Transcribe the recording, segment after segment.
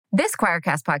This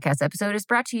Choircast podcast episode is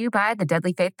brought to you by the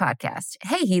Deadly Faith Podcast.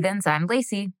 Hey, heathens, I'm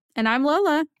Lacey. And I'm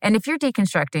Lola. And if you're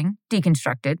deconstructing,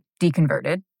 deconstructed,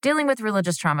 deconverted, dealing with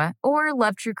religious trauma, or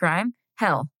love true crime,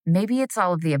 hell, maybe it's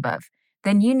all of the above,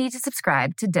 then you need to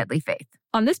subscribe to Deadly Faith.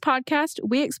 On this podcast,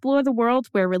 we explore the world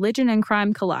where religion and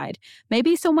crime collide.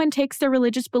 Maybe someone takes their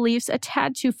religious beliefs a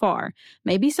tad too far.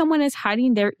 Maybe someone is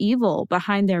hiding their evil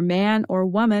behind their man or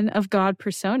woman of God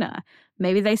persona.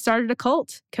 Maybe they started a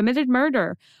cult, committed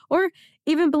murder, or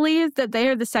even believe that they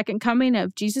are the second coming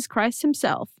of Jesus Christ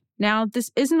himself. Now,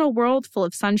 this isn't a world full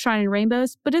of sunshine and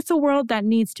rainbows, but it's a world that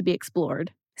needs to be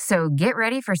explored. So get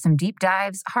ready for some deep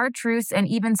dives, hard truths, and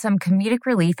even some comedic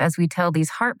relief as we tell these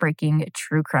heartbreaking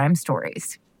true crime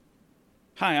stories.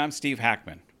 Hi, I'm Steve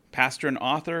Hackman, pastor and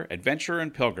author, adventurer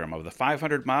and pilgrim of the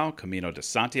 500-mile Camino de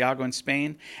Santiago in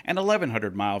Spain and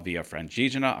 1,100-mile Via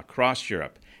Francigena across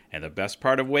Europe. And the best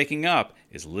part of waking up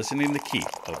is listening to Keith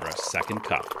over a second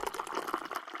cup.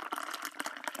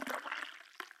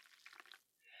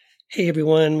 Hey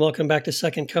everyone, welcome back to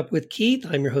Second Cup with Keith.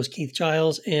 I'm your host, Keith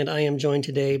Giles, and I am joined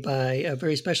today by a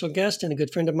very special guest and a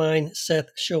good friend of mine, Seth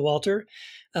Showalter.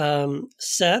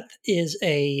 Seth is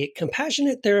a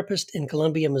compassionate therapist in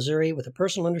Columbia, Missouri, with a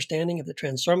personal understanding of the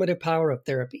transformative power of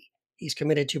therapy. He's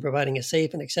committed to providing a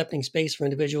safe and accepting space for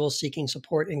individuals seeking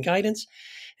support and guidance.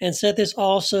 And Seth is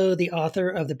also the author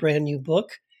of the brand new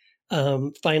book,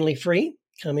 Finally Free,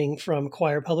 coming from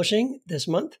Choir Publishing this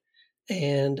month.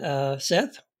 And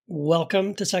Seth,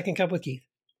 welcome to Second Cup with Keith.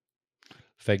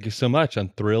 Thank you so much. I'm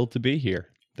thrilled to be here.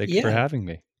 Thank you for having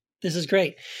me. This is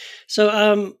great.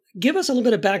 So give us a little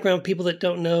bit of background, people that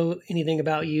don't know anything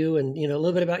about you, and a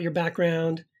little bit about your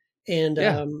background.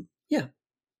 And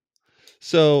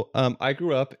So I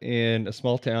grew up in a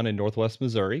small town in Northwest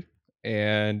Missouri,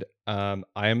 and I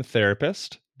am a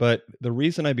therapist. But the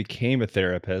reason I became a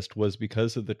therapist was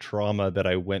because of the trauma that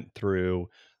I went through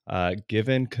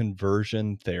given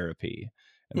conversion therapy.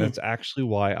 And that's actually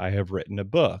why I have written a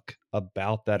book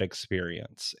about that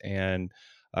experience. And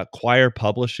Choir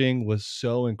Publishing was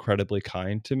so incredibly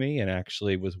kind to me and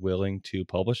actually was willing to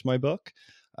publish my book.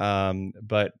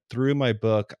 But through my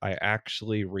book, I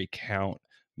actually recount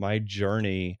my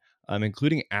journey,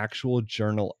 including actual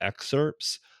journal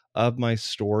excerpts of my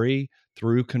story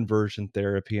through conversion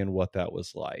therapy and what that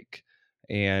was like.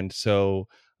 And so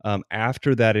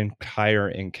after that entire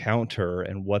encounter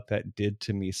and what that did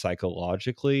to me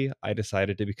psychologically, I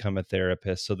decided to become a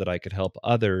therapist so that I could help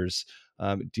others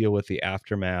deal with the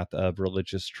aftermath of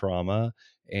religious trauma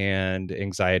and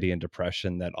anxiety and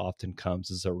depression that often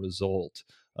comes as a result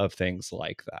of things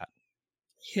like that.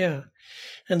 Yeah.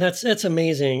 And that's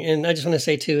amazing. And I just want to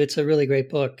say too, it's a really great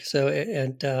book. So,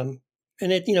 and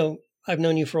it, I've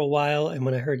known you for a while. And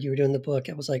when I heard you were doing the book,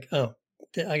 I was like, oh,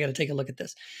 I got to take a look at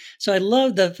this. So I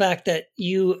love the fact that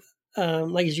you,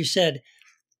 like as you said,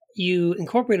 you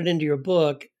incorporated into your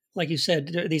book, like you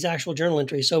said, these actual journal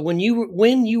entries. So when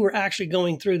you were actually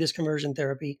going through this conversion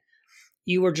therapy,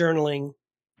 you were journaling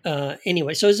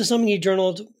anyway. So is this something you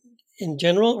journaled in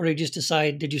general, or did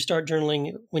you start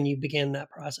journaling when you began that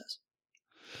process?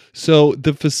 So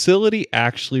the facility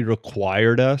actually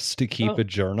required us to keep a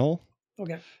journal.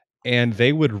 Okay. And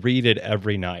they would read it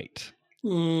every night.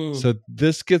 So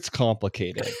this gets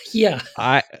complicated. Yeah.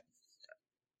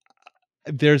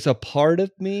 There's a part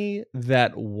of me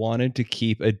that wanted to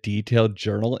keep a detailed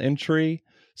journal entry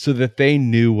so that they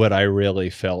knew what I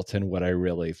really felt and what I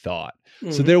really thought.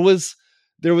 So there was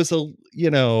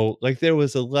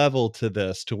a level to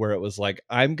this to where it was like,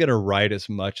 I'm going to write as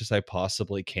much as I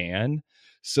possibly can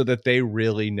so that they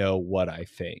really know what I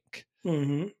think.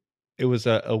 It was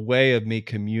a way of me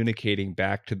communicating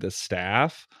back to the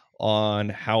staff on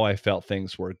how I felt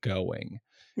things were going.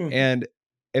 And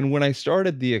when I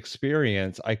started the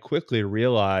experience, I quickly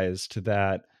realized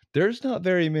that there's not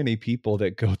very many people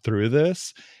that go through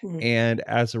this. And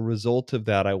as a result of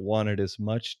that, I wanted as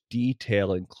much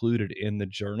detail included in the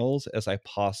journals as I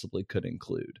possibly could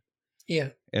include. Yeah.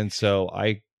 And so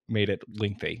I made it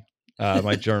lengthy.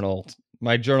 My journal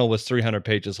was 300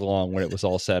 pages long when it was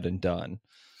all said and done.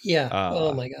 Yeah.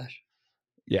 Oh my gosh.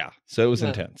 Yeah. So it was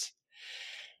intense.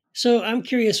 So I'm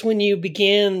curious, when you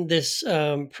began this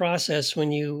process,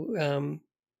 when you,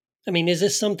 is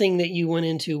this something that you went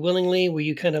into willingly? Were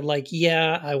you kind of like,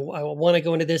 I want to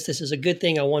go into this. This is a good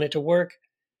thing. I want it to work.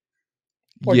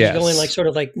 Or did you go in like sort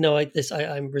of like, no,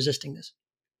 I'm resisting this?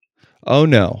 Oh,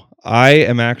 no. I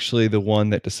am actually the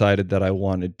one that decided that I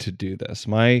wanted to do this.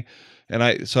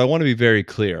 So I want to be very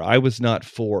clear. I was not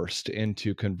forced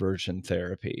into conversion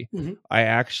therapy. I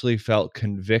actually felt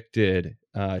convicted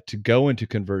to go into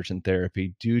conversion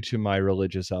therapy due to my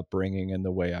religious upbringing and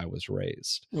the way I was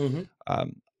raised.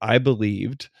 I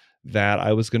believed that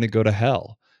I was going to go to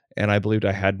hell, and I believed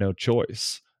I had no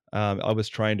choice. I was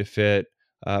trying to fit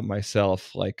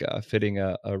myself like fitting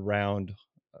a round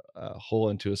hole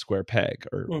into a square peg,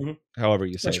 or Mm-hmm. however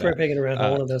you A say square that. peg in a round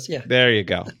hole, one of those. Yeah. There you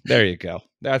go. There you go.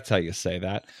 That's how you say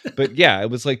that. But yeah, it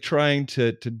was like trying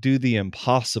to do the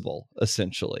impossible,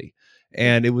 essentially.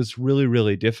 And it was really,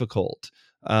 really difficult.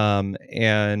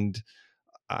 And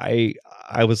I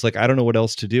was like, I don't know what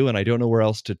else to do, and I don't know where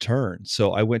else to turn.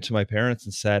 So I went to my parents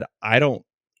and said, I don't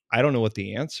know what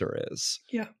the answer is.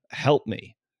 Yeah. Help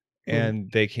me. Mhm.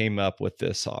 And they came up with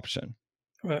this option.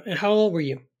 Right. And how old were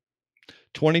you?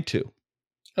 22.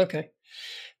 Okay.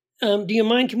 Do you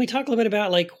mind? Can we talk a little bit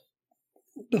about like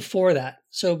before that?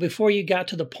 So before you got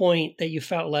to the point that you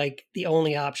felt like the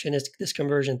only option is this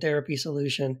conversion therapy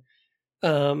solution,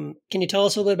 can you tell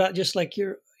us a little bit about just like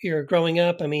your growing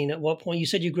up? I mean, at what point you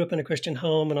said you grew up in a Christian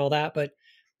home and all that, but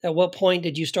at what point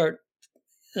did you start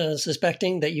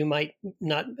suspecting that you might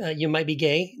not, you might be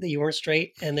gay, that you weren't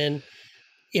straight? And then,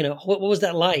 what was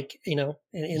that like, in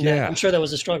that, I'm sure that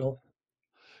was a struggle.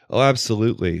 Oh,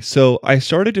 absolutely. So I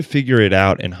started to figure it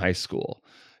out in high school.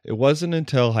 It wasn't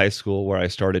until high school where I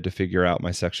started to figure out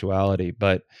my sexuality,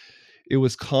 but it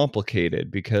was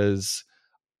complicated because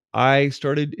I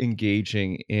started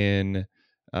engaging in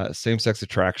same-sex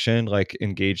attraction, like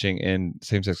engaging in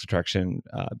same-sex attraction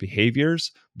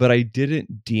behaviors, but I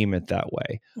didn't deem it that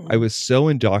way. I was so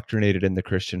indoctrinated in the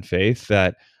Christian faith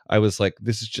that I was like,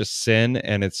 this is just sin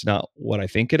and it's not what I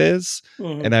think it is.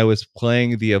 Mm-hmm. And I was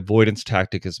playing the avoidance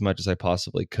tactic as much as I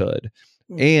possibly could.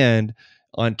 Mm-hmm. And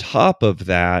on top of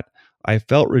that, I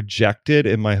felt rejected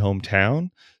in my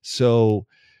hometown. So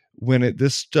when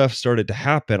this stuff started to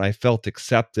happen, I felt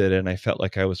accepted and I felt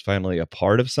like I was finally a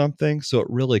part of something. So it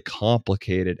really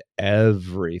complicated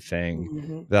everything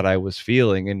Mm-hmm. that I was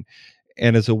feeling.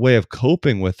 And as a way of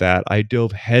coping with that, I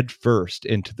dove headfirst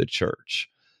into the church,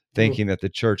 thinking that the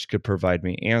church could provide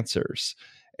me answers.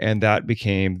 And that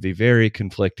became the very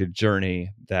conflicted journey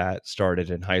that started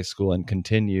in high school and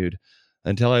continued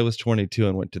until I was 22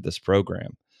 and went to this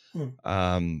program.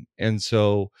 And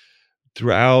so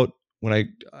throughout,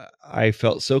 when I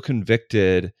felt so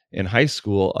convicted in high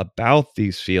school about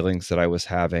these feelings that I was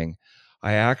having,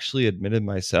 I actually committed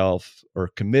myself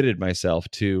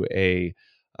to a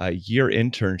year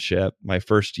internship, my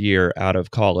first year out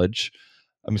of college.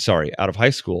 Out of high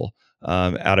school,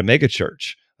 at a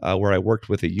megachurch, where I worked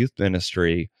with a youth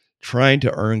ministry trying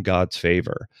to earn God's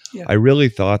favor. Yeah. I really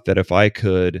thought that if I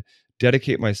could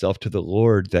dedicate myself to the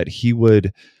Lord, that He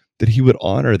would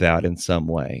honor that in some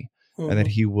way. And that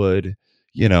He would,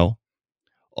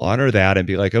 honor that and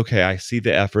be like, okay, I see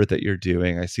the effort that you're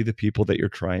doing. I see the people that you're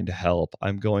trying to help.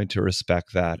 I'm going to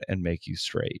respect that and make you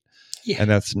straight. Yeah. And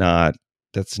that's not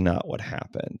what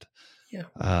happened. Yeah.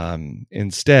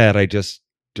 Instead, I just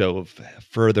dove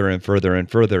further and further and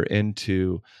further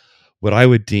into what I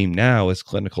would deem now as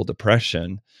clinical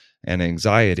depression and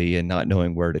anxiety and not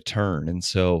knowing where to turn. And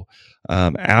so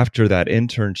after that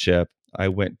internship, I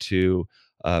went to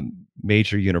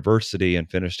major university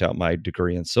and finished out my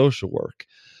degree in social work.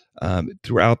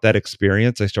 Throughout that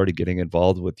experience, I started getting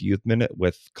involved with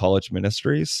with college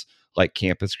ministries like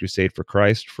Campus Crusade for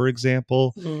Christ, for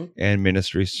example, and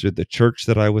ministries through the church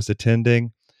that I was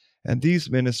attending. And these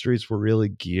ministries were really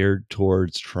geared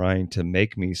towards trying to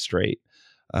make me straight.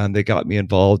 They got me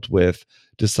involved with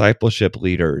discipleship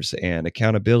leaders and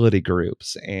accountability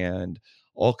groups and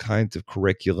all kinds of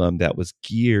curriculum that was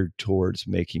geared towards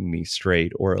making me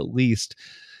straight, or at least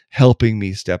helping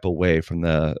me step away from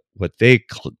what they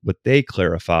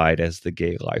clarified as the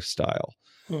gay lifestyle.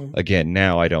 Again,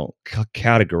 now I don't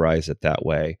categorize it that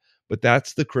way, but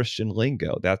that's the Christian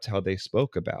lingo. That's how they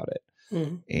spoke about it.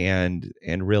 And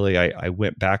really, I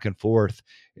went back and forth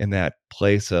in that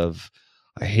place of,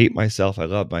 I hate myself, I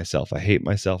love myself, I hate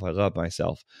myself, I love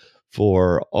myself,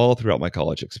 for all throughout my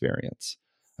college experience,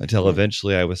 until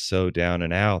eventually I was so down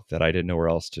and out that I didn't know where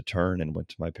else to turn and went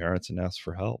to my parents and asked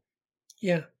for help.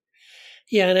 Yeah.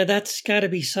 Yeah. And that's got to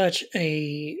be such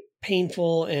a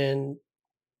painful and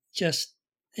just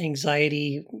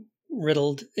anxiety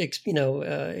riddled,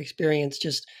 experience,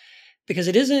 just because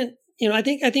it isn't, I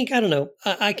think, I don't know,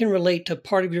 I can relate to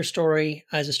part of your story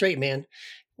as a straight man.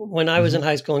 When I was in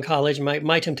high school and college,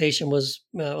 my temptation was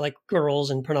like girls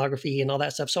and pornography and all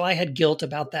that stuff. So I had guilt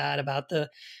about that, about the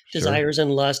desires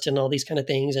and lust and all these kind of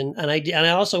things. And I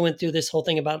also went through this whole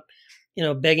thing about,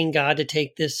 begging God to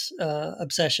take this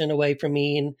obsession away from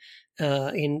me.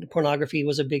 And pornography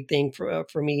was a big thing for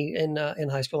me in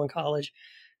high school and college.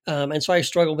 And so I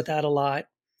struggled with that a lot.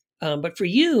 But for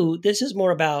you, this is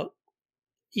more about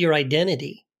your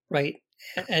identity, right?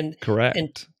 And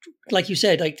Correct. like you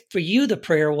said, like for you, the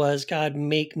prayer was, God,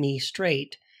 make me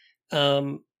straight.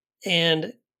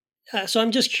 And so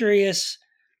I'm just curious,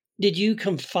 did you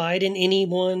confide in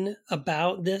anyone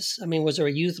about this? I mean, was there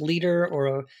a youth leader or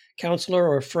a counselor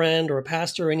or a friend or a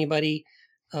pastor or anybody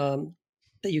that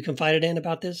you confided in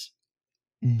about this?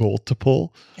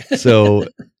 Multiple. So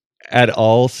at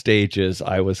all stages,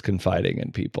 I was confiding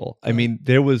in people. I mean,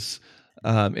 there was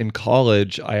in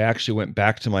college, I actually went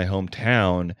back to my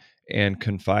hometown and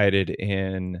confided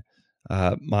in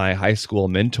my high school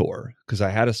mentor, because I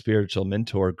had a spiritual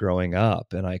mentor growing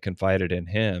up, and I confided in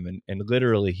him. And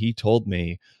literally, he told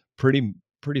me pretty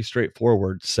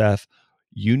straightforward, Seth,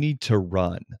 you need to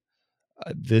run.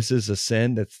 This is a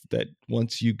sin that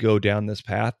once you go down this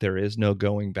path, there is no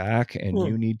going back, and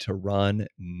you need to run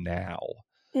now.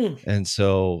 And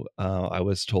so I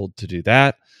was told to do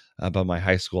that by my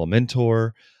high school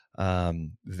mentor.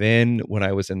 Then when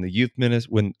I was in the youth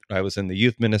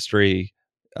ministry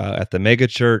at the mega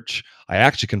church, I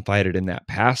actually confided in that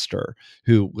pastor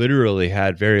who literally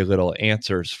had very little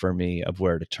answers for me of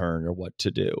where to turn or what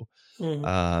to do.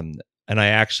 And I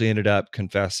actually ended up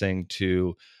confessing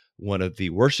to one of the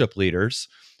worship leaders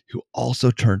who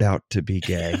also turned out to be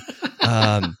gay.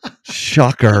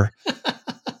 Shocker.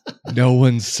 No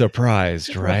one's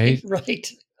surprised, right? Right.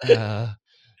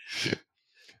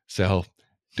 So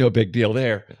no big deal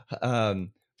there.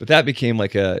 But that became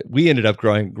we ended up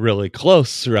growing really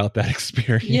close throughout that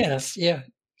experience. Yeah.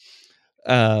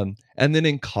 And then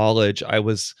in college, I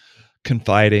was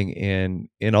confiding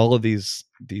in all of these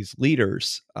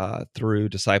leaders through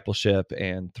discipleship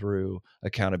and through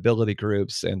accountability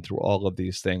groups and through all of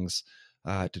these things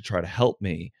to try to help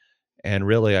me. And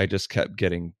really, I just kept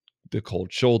getting the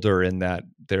cold shoulder in that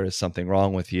there is something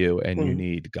wrong with you and you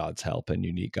need God's help and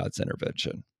you need God's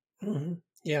intervention.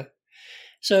 Yeah.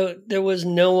 So there was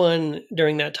no one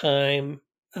during that time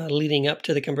leading up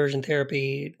to the conversion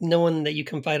therapy, no one that you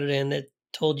confided in that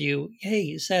told you,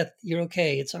 hey, Seth, you're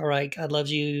okay. It's all right. God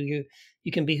loves you.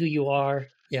 You can be who you are.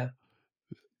 Yeah.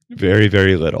 Very,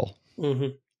 very little.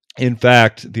 In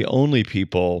fact, the only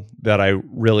people that I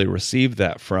really received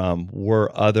that from were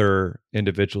other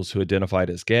individuals who identified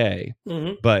as gay,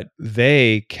 but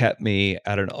they kept me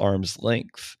at an arm's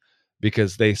length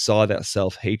because they saw that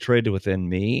self-hatred within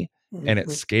me and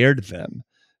it scared them.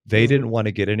 They didn't want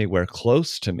to get anywhere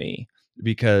close to me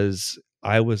because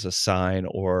I was a sign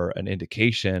or an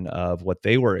indication of what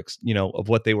they were, of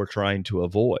what they were trying to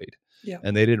avoid. Yeah.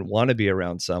 And they didn't want to be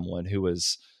around someone who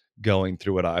was going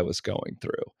through what I was going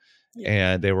through. Yeah.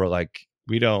 And they were like,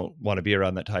 we don't want to be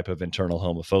around that type of internal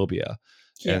homophobia.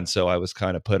 Yeah. And so I was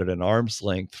kind of put at an arm's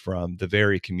length from the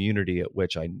very community at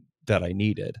which I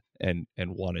needed and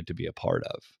wanted to be a part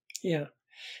of. Yeah.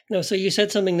 No, so you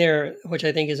said something there, which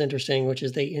I think is interesting, which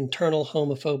is the internal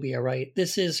homophobia, right?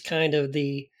 This is kind of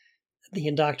the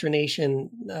indoctrination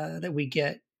that we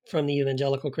get from the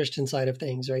evangelical Christian side of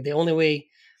things, right? The only way,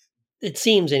 it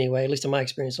seems anyway, at least in my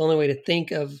experience, the only way to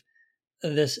think of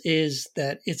this is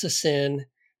that it's a sin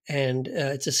and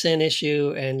it's a sin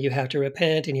issue and you have to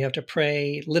repent and you have to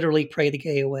pray, literally pray the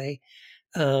gay away.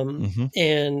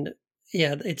 And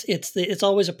yeah, it's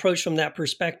always approached from that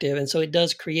perspective. And so it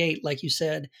does create, like you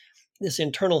said, this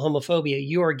internal homophobia.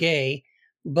 You are gay,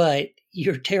 but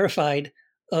you're terrified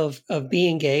of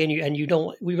being gay and you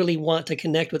don't, we really want to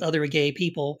connect with other gay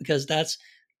people because that's,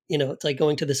 it's like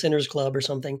going to the Sinners Club or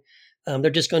something.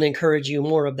 They're just going to encourage you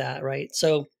more of that. Right.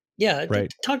 So yeah,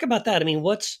 right. Talk about that. I mean,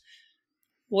 what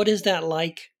is that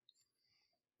like?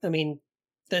 I mean,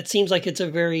 that seems like it's a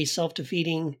very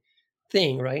self-defeating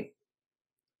thing, right?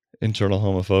 Internal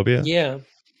homophobia? Yeah.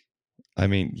 I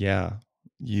mean, yeah,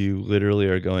 you literally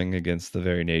are going against the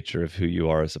very nature of who you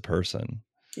are as a person.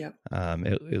 Yeah.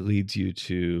 It leads you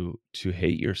to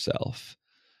hate yourself,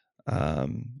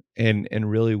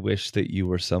 and really wish that you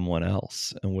were someone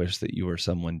else and wish that you were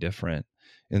someone different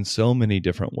in so many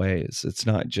different ways. It's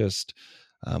not just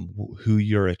who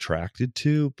you're attracted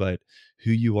to, but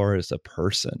who you are as a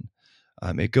person.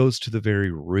 It goes to the very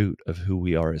root of who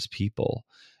we are as people.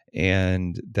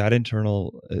 And that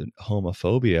internal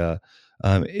homophobia,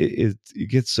 it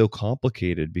gets so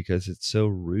complicated because it's so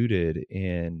rooted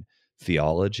in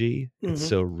theology. It's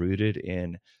so rooted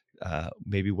in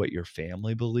maybe what your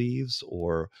family believes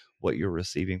or what you're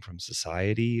receiving from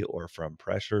society or from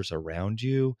pressures around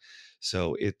you.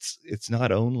 So it's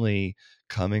not only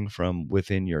coming from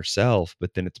within yourself,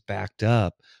 but then it's backed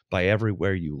up by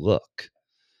everywhere you look.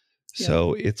 Yeah.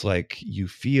 So it's like you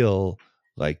feel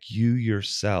like you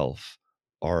yourself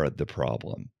are the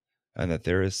problem and that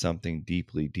there is something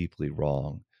deeply, deeply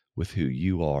wrong with who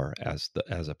you are as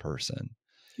a person.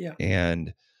 Yeah.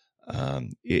 And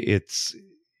it's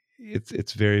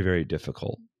very, very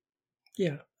difficult.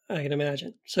 Yeah, I can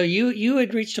imagine. So you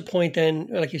had reached a point then,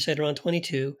 like you said, around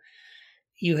 22.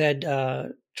 You had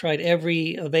tried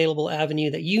every available avenue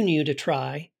that you knew to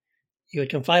try. You had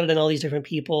confided in all these different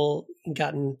people and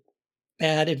gotten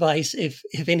bad advice, if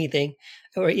anything,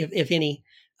 or if any.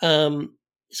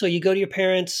 So you go to your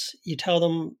parents, you tell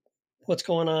them what's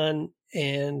going on,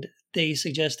 and they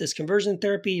suggest this conversion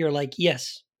therapy. You're like,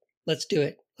 yes, let's do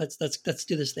it. Let's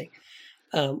do this thing.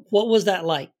 What was that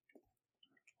like?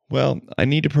 Well, I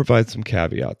need to provide some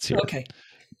caveats here. Okay.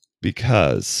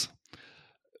 Because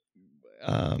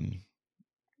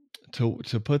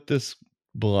to put this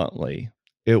bluntly,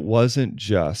 it wasn't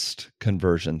just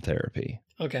conversion therapy.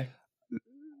 Okay.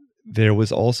 There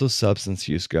was also substance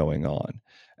use going on.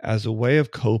 As a way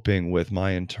of coping with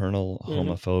my internal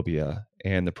homophobia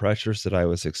and the pressures that I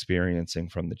was experiencing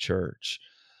from the church,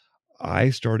 I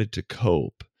started to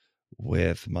cope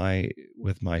with my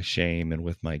shame and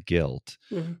with my guilt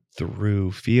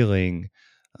through feeling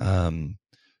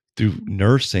through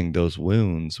nursing those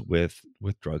wounds with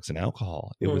drugs and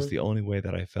alcohol. It was the only way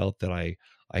that I felt that I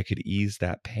could ease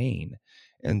that pain.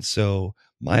 And so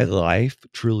my life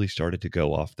truly started to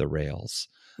go off the rails.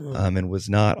 And I was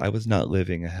not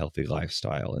living a healthy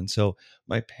lifestyle. And so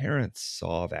my parents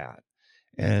saw that.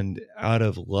 And out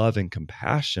of love and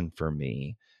compassion for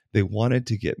me, they wanted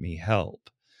to get me help.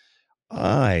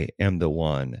 I am the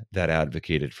one that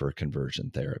advocated for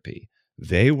conversion therapy.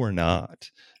 They were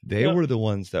not. They were the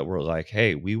ones that were like,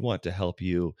 hey, we want to help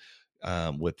you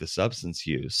with the substance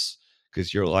use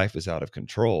because your life is out of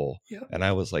control. Yeah. And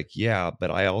I was like, yeah, but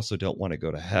I also don't want to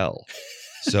go to hell.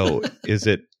 So is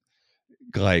it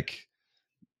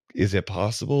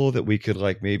possible that we could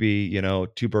maybe,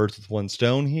 two birds with one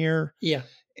stone here? Yeah.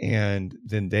 And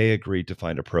then they agreed to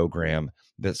find a program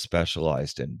that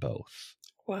specialized in both.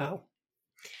 Wow.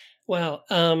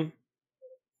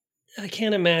 I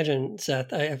can't imagine,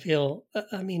 Seth. I feel,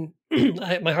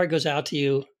 my heart goes out to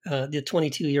you, the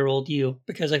 22-year-old you,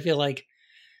 because I feel like,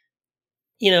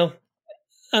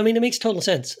 it makes total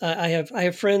sense. I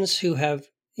have friends who have,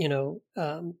 I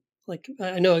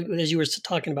know as you were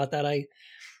talking about that, I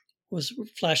was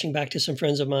flashing back to some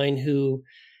friends of mine who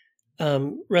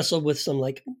wrestled with some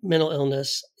mental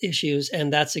illness issues,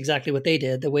 and that's exactly what they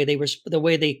did. The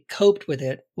way they coped with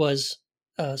it was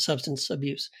substance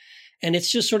abuse. And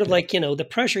it's just sort of the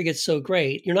pressure gets so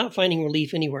great. You're not finding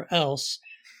relief anywhere else.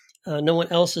 No one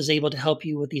else is able to help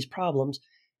you with these problems.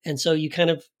 And so you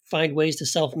kind of find ways to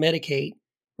self-medicate,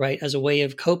 right, as a way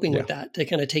of coping with that, to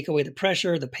kind of take away the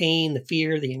pressure, the pain, the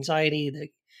fear, the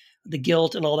anxiety, the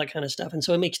guilt, and all that kind of stuff. And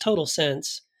so it makes total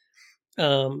sense.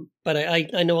 But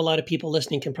I know a lot of people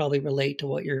listening can probably relate to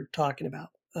what you're talking about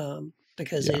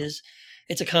because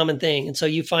it's a common thing. And so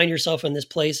you find yourself in this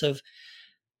place of,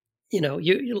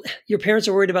 your parents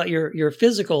are worried about your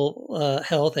physical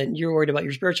health, and you're worried about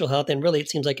your spiritual health. And really, it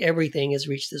seems like everything has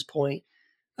reached this point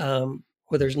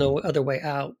where there's no other way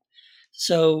out.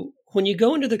 So when you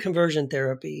go into the conversion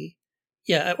therapy,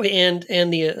 and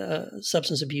the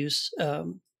substance abuse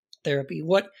therapy,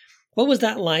 what was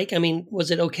that like? I mean, was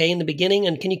it okay in the beginning?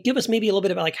 And can you give us maybe a little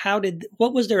bit about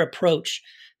what was their approach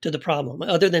to the problem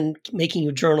other than making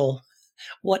you journal?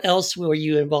 What else were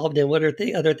you involved in? What are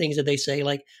the other things that they say?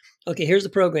 Okay, here's the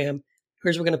program.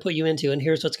 Here's what we're going to put you into, and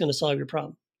here's what's going to solve your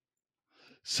problem.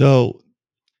 So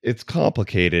it's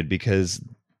complicated because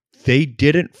they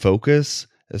didn't focus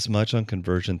as much on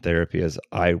conversion therapy as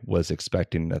I was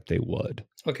expecting that they would.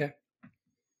 Okay.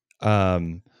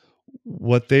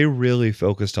 What they really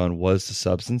focused on was the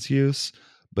substance use,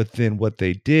 but then what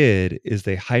they did is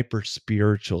they hyper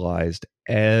spiritualized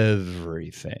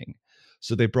everything.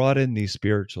 So they brought in these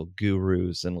spiritual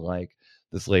gurus and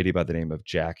this lady by the name of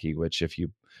Jackie, which if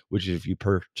you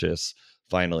purchase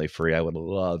finally free, I would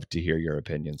love to hear your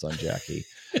opinions on Jackie.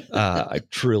 I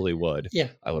truly would. Yeah.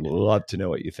 I would love to know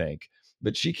what you think.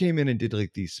 But she came in and did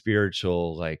these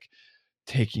spiritual,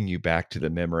 taking you back to the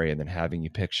memory and then having you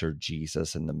picture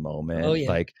Jesus in the moment. Oh,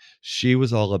 yeah. She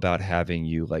was all about having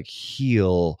you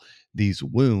heal these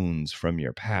wounds from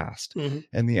your past. Mm-hmm.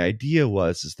 And the idea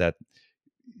is that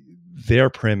their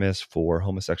premise for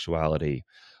homosexuality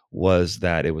was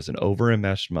that it was an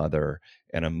over-enmeshed mother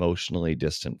and emotionally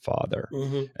distant father.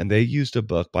 Mm-hmm. And they used a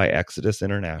book by Exodus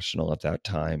International at that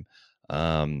time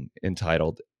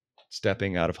entitled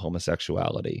Stepping Out of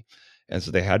Homosexuality. And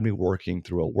so they had me working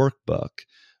through a workbook.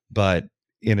 But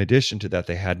in addition to that,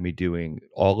 they had me doing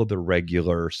all of the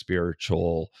regular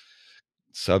spiritual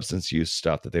substance use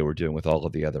stuff that they were doing with all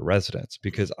of the other residents,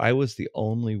 because I was the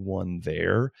only one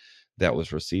there that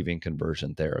was receiving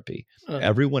conversion therapy.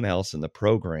 Everyone else in the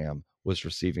program was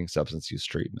receiving substance use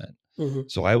treatment. Mm-hmm.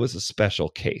 So I was a special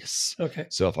case. Okay.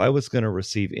 So if I was going to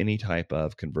receive any type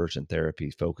of conversion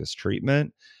therapy focused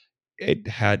treatment, it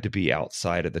had to be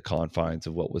outside of the confines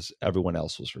of what was everyone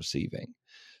else was receiving.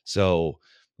 So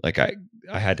like I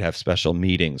had to have special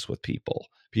meetings with people.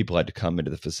 People had to come into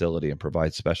the facility and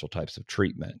provide special types of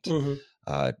treatment. Mm-hmm.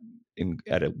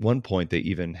 At one point, they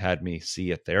even had me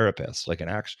see a therapist, like an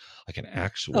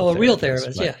actual a real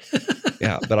therapist. Like, yeah.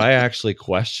 yeah. But I actually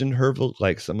questioned her,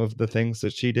 like some of the things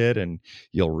that she did. And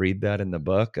you'll read that in the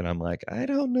book. And I'm like, I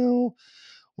don't know.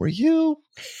 Were you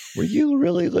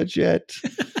really legit?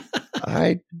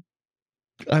 I'm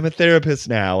a therapist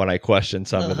now, and I question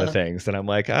some of the things, and I'm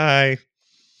like, I'm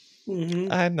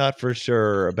not for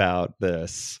sure about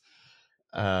this.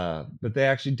 But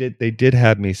they did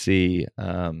have me see,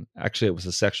 actually it was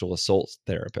a sexual assault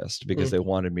therapist, because they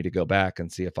wanted me to go back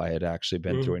and see if I had actually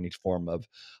been through any form of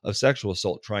sexual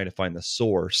assault, trying to find the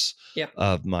source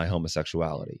of my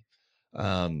homosexuality.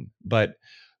 But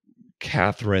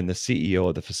Catherine, the CEO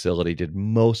of the facility, did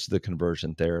most of the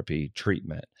conversion therapy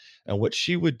treatment. And what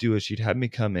she would do is she'd have me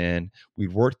come in,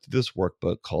 we'd work through this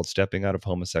workbook called Stepping Out of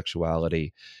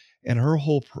Homosexuality. And her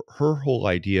whole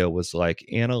idea was like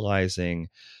analyzing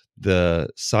the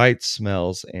sights,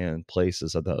 smells, and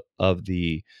places of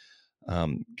the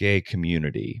gay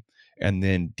community, and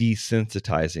then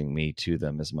desensitizing me to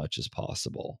them as much as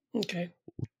possible. Okay.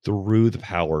 Through the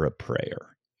power of prayer.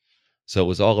 So it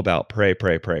was all about pray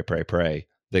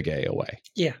the gay away.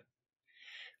 Yeah.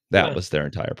 That was their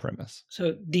entire premise.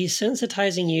 So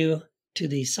desensitizing you to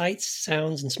the sights,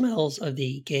 sounds, and smells of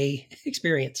the gay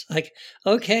experience. Like,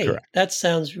 okay, correct. That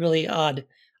sounds really odd.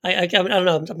 I don't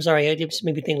know. I'm sorry. It just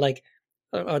made me think, like,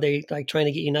 are they like trying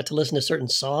to get you not to listen to certain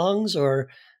songs, or?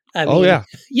 I mean,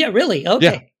 yeah, really?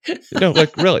 Okay. Yeah. No,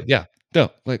 like really, yeah. No,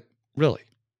 like really.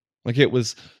 Like it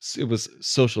was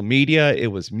social media, it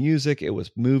was music, it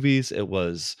was movies, it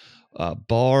was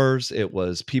bars, it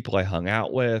was people I hung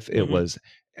out with, it was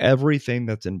everything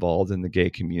that's involved in the gay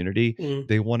community.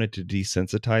 They wanted to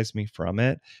desensitize me from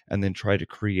it, and then try to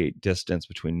create distance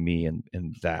between me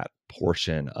and that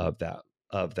portion of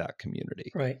that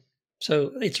community. Right.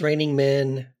 So It's Raining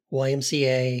Men,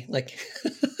 YMCA, like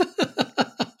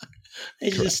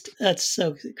it's correct. Just, that's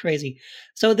so crazy.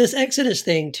 So this Exodus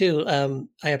thing too,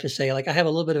 I have to say, like, I have a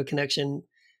little bit of a connection.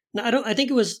 No, I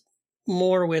think it was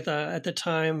more with, at the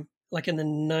time, like in the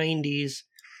 90s,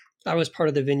 I was part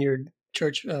of the Vineyard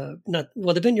Church, the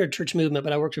Vineyard Church movement,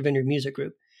 but I worked for Vineyard Music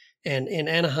Group. And in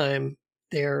Anaheim,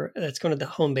 that's kind of the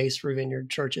home base for Vineyard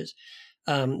churches.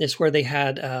 It's where they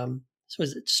had,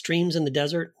 was it Streams in the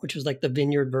Desert, which was like the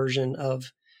Vineyard version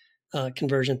of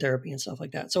conversion therapy and stuff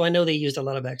like that. So I know they used a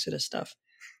lot of Exodus stuff.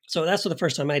 So that's the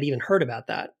first time I'd even heard about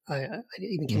that. I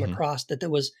even came across that there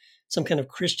was some kind of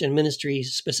Christian ministry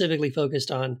specifically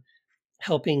focused on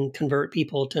helping convert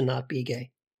people to not be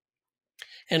gay.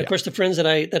 And of course, the friends that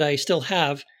I still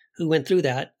have who went through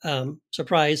that,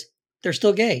 surprise, they're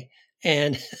still gay.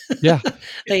 And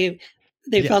they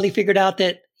finally figured out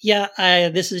that,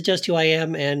 this is just who I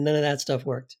am, and none of that stuff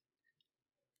worked.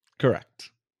 Correct.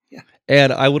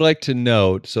 And I would like to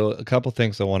note, so a couple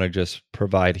things I want to just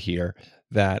provide here,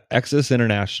 that Exodus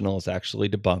International is actually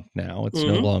debunked now. It's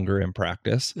no longer in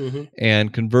practice.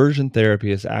 And conversion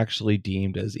therapy is actually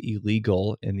deemed as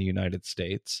illegal in the United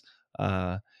States.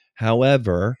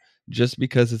 However, just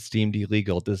because it's deemed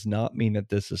illegal does not mean that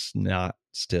this is not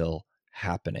still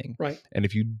happening. Right. And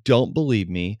if you don't believe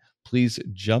me, please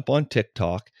jump on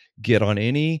TikTok, get on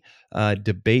any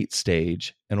debate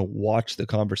stage, and watch the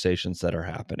conversations that are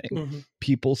happening.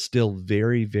 People still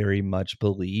very, very much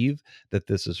believe that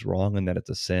this is wrong and that it's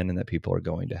a sin and that people are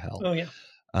going to hell. Oh, yeah.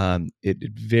 It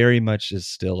very much is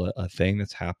still a thing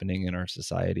that's happening in our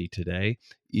society today,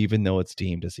 even though it's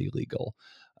deemed as illegal.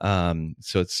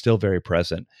 So it's still very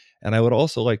present. And I would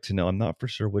also like to know, I'm not for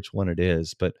sure which one it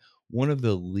is, but one of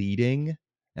the leading,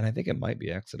 and I think it might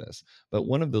be Exodus, but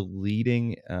one of the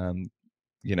leading,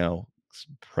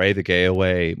 pray the gay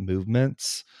away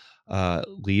movements,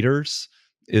 leaders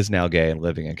is now gay and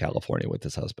living in California with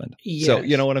his husband. Yes. So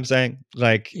you know what I'm saying?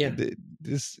 Like it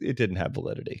didn't have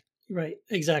validity. Right.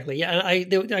 Exactly. Yeah. I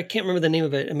can't remember the name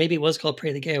of it. Maybe it was called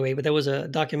Pray the Gay Away, but there was a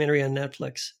documentary on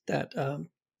Netflix that,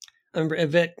 I remember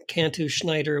Yvette Cantu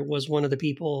Schneider was one of the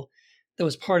people that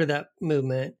was part of that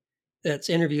movement that's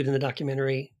interviewed in the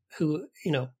documentary, who,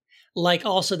 like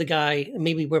also the guy,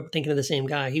 maybe we're thinking of the same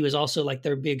guy. He was also like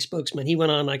their big spokesman. He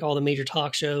went on like all the major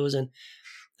talk shows, and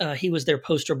he was their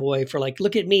poster boy for like,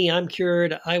 look at me, I'm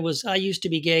cured. I used to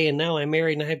be gay, and now I'm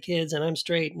married and I have kids and I'm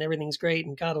straight and everything's great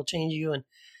and God will change you.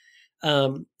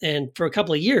 And for a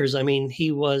couple of years, I mean,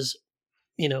 he was,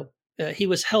 he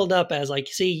was held up as like,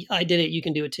 see, I did it, you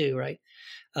can do it too, right?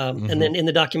 Mm-hmm. And then in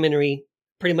the documentary,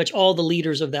 pretty much all the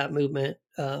leaders of that movement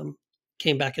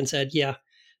came back and said, yeah,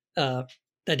 that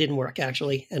didn't work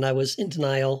actually. And I was in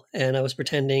denial and I was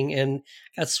pretending and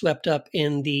got swept up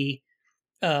in the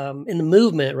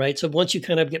movement, right? So once you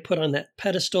kind of get put on that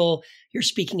pedestal, you're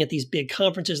speaking at these big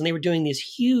conferences, and they were doing these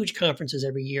huge conferences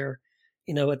every year,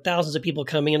 with thousands of people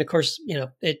coming. And of course,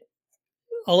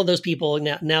 all of those people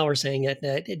now are saying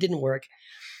it didn't work.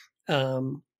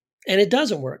 And it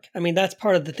doesn't work. I mean, that's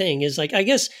part of the thing is like, I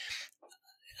guess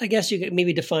you could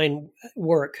maybe define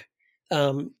work.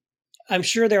 I'm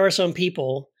sure there are some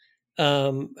people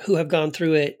who have gone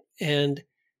through it and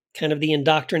kind of the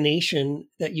indoctrination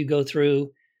that you go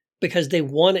through because they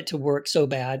want it to work so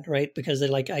bad, right? Because they're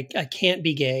like, I can't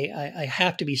be gay. I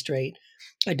have to be straight.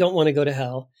 I don't want to go to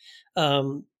hell.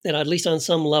 And at least on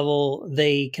some level,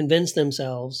 they convince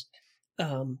themselves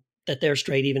that they're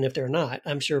straight, even if they're not.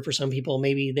 I'm sure for some people,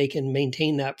 maybe they can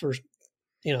maintain that for,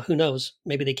 who knows?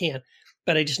 Maybe they can.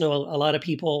 But I just know a lot of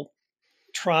people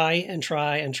try and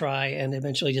try and try and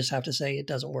eventually just have to say it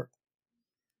doesn't work.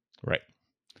 Right.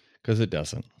 Because it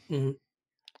doesn't. Mm-hmm.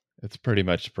 It's pretty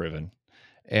much proven.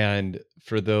 And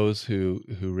for those who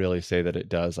really say that it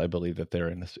does, I believe that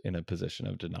they're in a position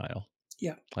of denial.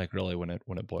 Yeah. Like really when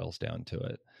it boils down to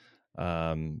it.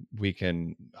 We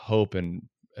can hope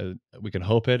we can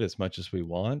hope it as much as we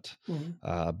want,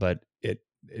 but it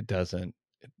doesn't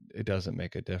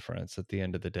make a difference. At the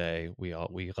end of the day, we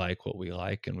like what we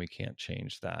like, and we can't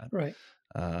change that. Right.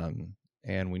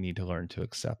 And we need to learn to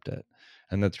accept it.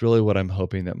 And that's really what I'm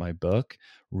hoping that my book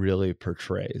really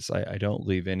portrays. I don't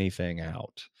leave anything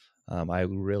out. I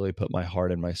really put my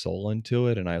heart and my soul into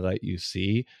it, and I let you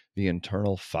see the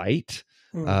internal fight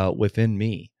within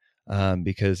me.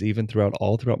 Because even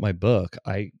throughout my book,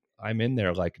 I'm in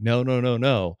there like,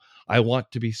 no, I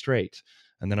want to be straight.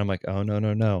 And then I'm like, oh,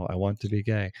 no, I want to be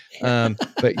gay. But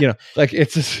like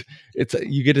it's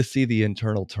you get to see the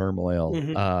internal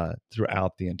turmoil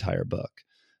throughout the entire book,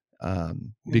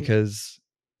 because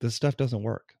this stuff doesn't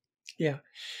work. Yeah.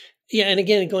 Yeah. And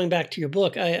again, going back to your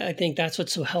book, I think that's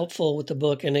what's so helpful with the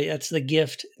book. And that's the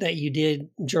gift that you did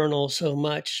journal so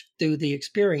much through the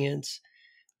experience,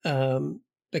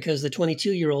 because the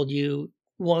 22-year-old you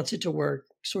wants it to work,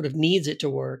 sort of needs it to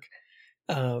work.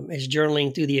 Is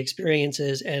journaling through the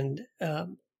experiences, and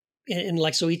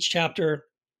like so each chapter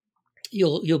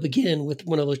you'll begin with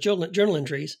one of those journal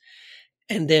entries,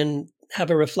 and then have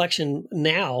a reflection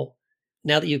now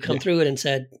that you've come through it and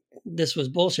said this was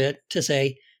bullshit, to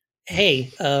say,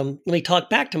 hey, let me talk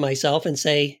back to myself and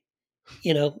say,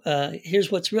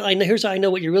 here's what's real. I know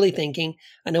what you're really thinking.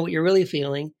 I know what you're really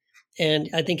feeling, and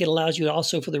I think it allows you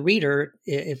also for the reader,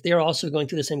 if they're also going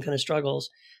through the same kind of struggles,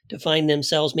 to find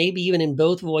themselves maybe even in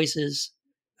both voices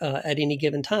at any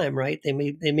given time, right? They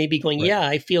may be going, yeah,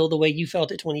 I feel the way you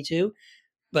felt at 22,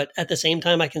 but at the same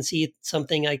time, I can see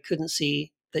something I couldn't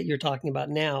see that you're talking about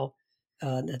now,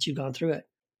 that you've gone through it.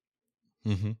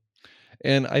 Mm-hmm.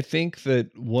 And I think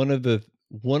that one of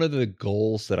the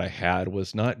goals that I had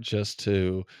was not just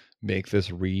to make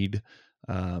this read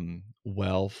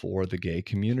well for the gay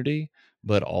community,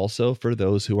 but also for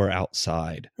those who are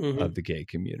outside of the gay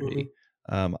community.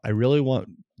 I really want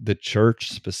the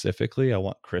church specifically, I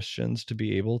want Christians to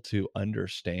be able to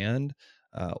understand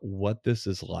what this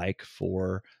is like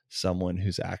for someone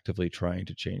who's actively trying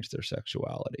to change their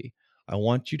sexuality. I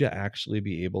want you to actually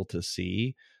be able to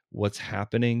see what's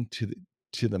happening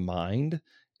to the mind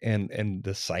and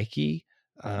the psyche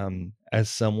as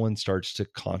someone starts to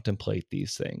contemplate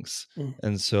these things.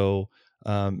 And so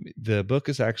the book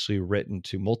is actually written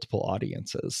to multiple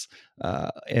audiences,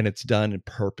 and it's done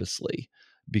purposely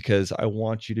because I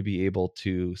want you to be able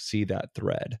to see that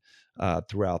thread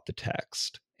throughout the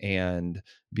text and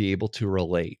be able to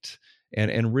relate.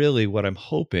 And really what I'm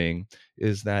hoping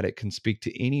is that it can speak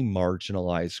to any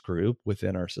marginalized group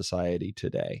within our society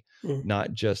today,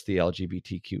 not just the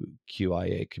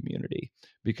LGBTQIA community,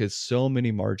 because so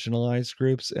many marginalized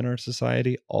groups in our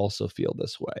society also feel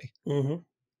this way.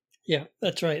 Yeah,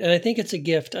 that's right. And I think it's a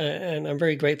gift, and I'm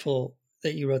very grateful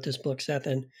that you wrote this book, Seth,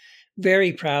 and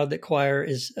very proud that Quoir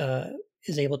is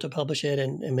able to publish it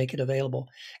and make it available,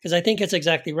 because I think it's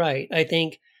exactly right. I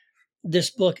think this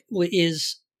book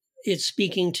it's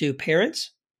speaking to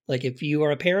parents. Like if you are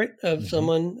a parent of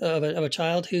someone, of a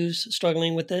child who's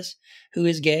struggling with this, who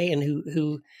is gay and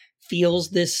who feels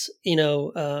this,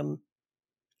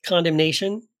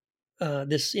 condemnation,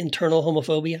 this internal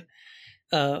homophobia,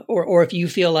 or if you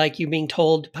feel like you're being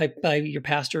told by your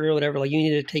pastor or whatever, like you need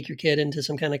to take your kid into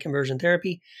some kind of conversion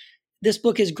therapy, this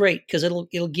book is great because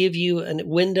it'll give you a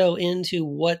window into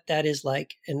what that is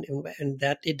like, and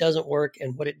that it doesn't work,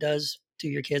 and what it does to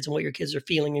your kids and what your kids are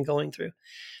feeling and going through.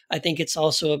 I think it's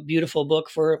also a beautiful book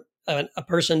for a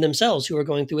person themselves who are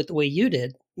going through it the way you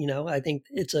did. I think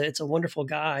it's a wonderful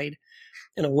guide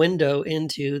and a window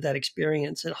into that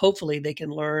experience, and hopefully they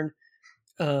can learn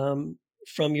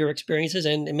from your experiences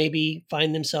and maybe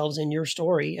find themselves in your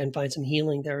story and find some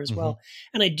healing there as well.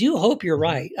 And I do hope you're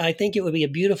right. I think it would be a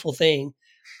beautiful thing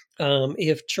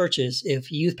if churches,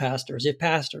 if youth pastors, if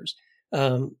pastors,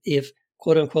 if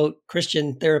quote unquote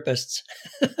Christian therapists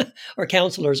or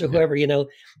counselors or whoever,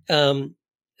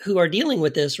 who are dealing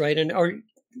with this, right, and are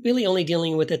really only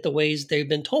dealing with it the ways they've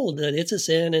been told, that it's a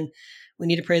sin and we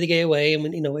need to pray the gay away,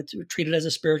 and it's treated as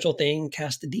a spiritual thing,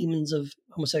 cast the demons of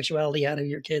homosexuality out of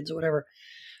your kids or whatever.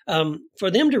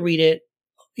 For them to read it,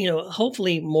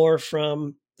 hopefully more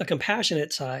from a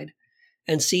compassionate side,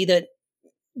 and see that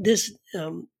this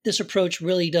approach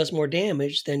really does more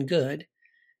damage than good,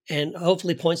 and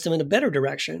hopefully points them in a better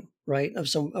direction, right, of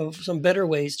some better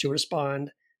ways to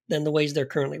respond than the ways they're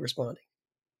currently responding.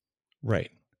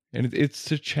 Right. And it's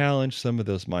to challenge some of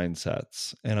those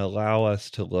mindsets and allow us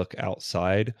to look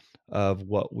outside of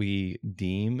what we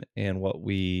deem and what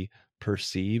we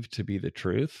perceive to be the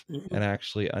truth, and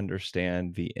actually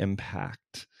understand the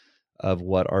impact of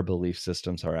what our belief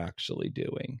systems are actually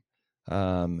doing,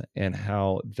 and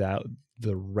how that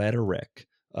the rhetoric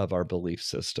of our belief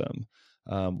system,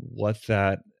 what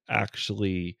that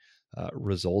actually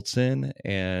results in,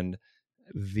 and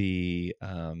the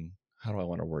how do I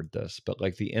want to word this, but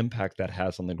like the impact that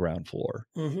has on the ground floor.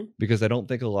 Because I don't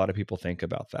think a lot of people think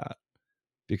about that,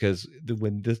 because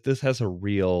when this has a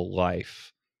real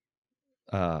life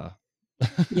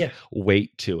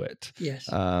weight to it. Yes.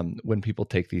 When people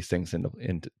take these things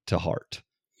into heart.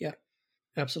 Yeah,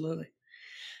 absolutely.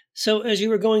 So as you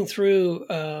were going through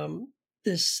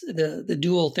the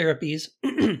dual therapies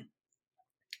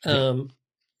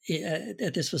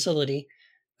at this facility,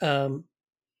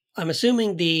 I'm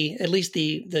assuming at least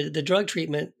the drug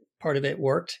treatment part of it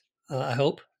worked. I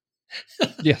hope.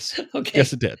 Yes. Okay.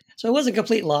 Yes, it did. So it wasn't a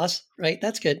complete loss, right?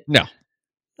 That's good. No.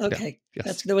 Okay. No.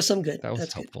 Yes. There was some good. That was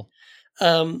That's helpful.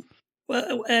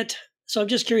 Good. So I'm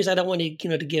just curious. I don't want to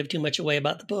to give too much away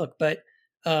about the book, but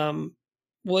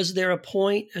was there a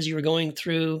point as you were going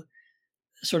through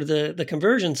sort of the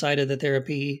conversion side of the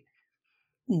therapy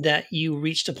that you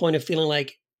reached a point of feeling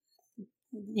like,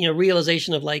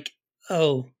 realization of like,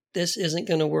 oh, this isn't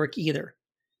going to work either?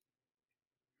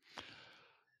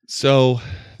 So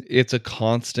it's a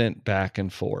constant back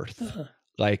and forth,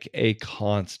 like a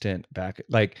constant back.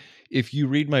 Like if you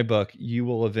read my book, you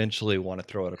will eventually want to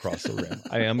throw it across the room.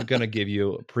 I am going to give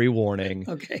you a pre-warning.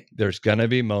 Okay. There's going to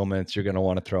be moments you're going to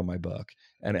want to throw my book.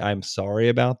 And I'm sorry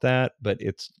about that, but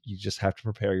you just have to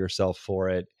prepare yourself for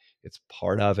it. It's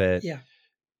part of it. Yeah.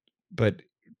 But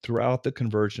throughout the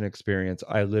conversion experience,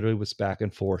 I literally was back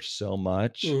and forth so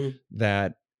much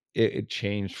that it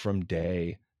changed from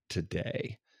day to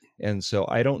day. And so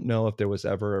I don't know if there was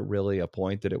ever really a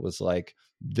point that it was like,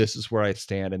 this is where I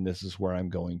stand and this is where I'm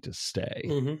going to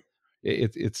stay.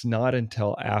 It's not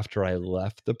until after I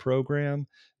left the program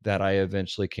that I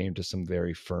eventually came to some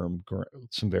very firm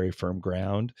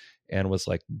ground and was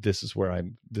like, this is what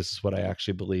I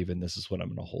actually believe, and this is what I'm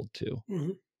going to hold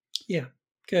to. Yeah.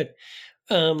 Good.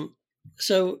 Well,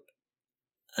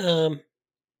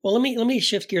 let me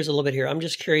shift gears a little bit here. I'm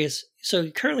just curious.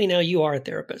 So currently now you are a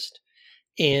therapist,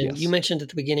 and you mentioned at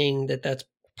the beginning that that's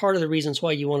part of the reasons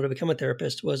why you wanted to become a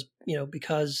therapist was,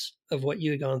 because of what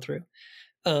you had gone through.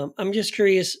 I'm just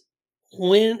curious,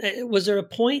 when was there a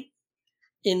point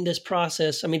in this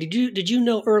process? I mean, did you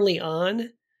know early on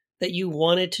that you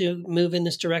wanted to move in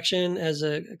this direction as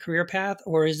a career path,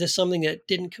 or is this something that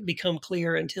didn't become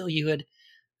clear until you had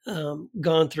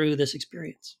gone through this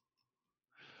experience?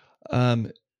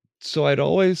 So I'd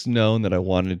always known that I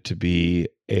wanted to be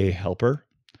a helper.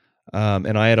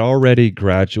 And I had already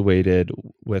graduated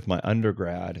with my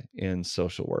undergrad in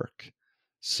social work.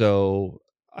 So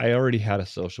I already had a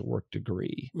social work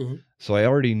degree. So I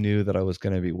already knew that I was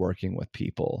going to be working with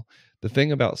people. The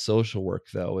thing about social work,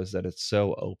 though, is that it's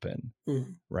so open,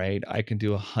 right? I can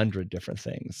do 100 different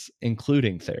things,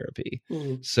 including therapy.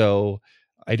 So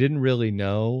I didn't really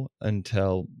know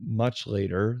until much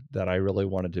later that I really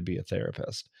wanted to be a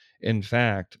therapist. In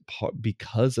fact,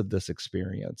 because of this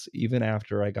experience, even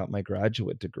after I got my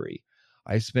graduate degree,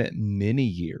 I spent many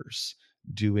years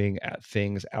doing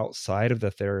things outside of the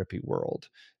therapy world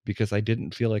because I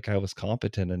didn't feel like I was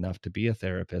competent enough to be a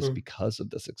therapist because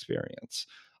of this experience.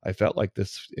 I felt like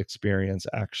this experience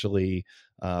actually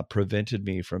prevented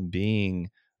me from being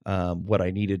what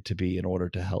I needed to be in order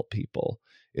to help people.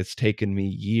 It's taken me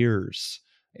years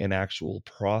in actual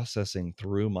processing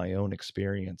through my own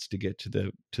experience to get to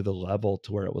the level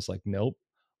to where it was like, nope,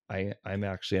 I'm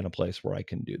actually in a place where I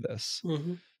can do this.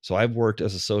 Mm-hmm. So I've worked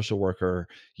as a social worker,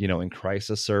 in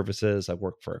crisis services. I've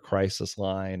worked for a crisis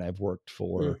line. I've worked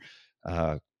for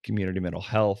community mental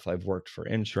health. I've worked for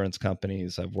insurance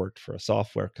companies. I've worked for a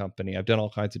software company. I've done all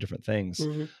kinds of different things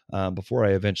before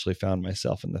I eventually found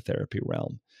myself in the therapy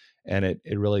realm. And it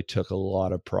really took a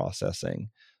lot of processing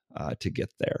to get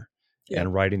there. Yeah.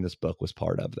 And writing this book was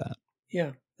part of that.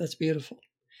 Yeah, that's beautiful.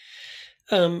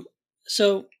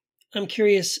 So I'm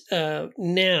curious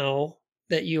now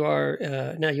that you are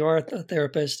a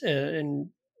therapist, and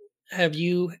have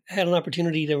you had an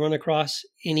opportunity to run across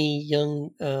any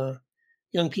young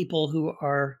people who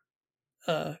are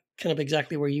kind of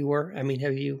exactly where you were? I mean,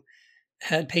 have you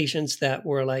had patients that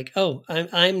were like, "Oh,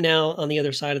 I'm now on the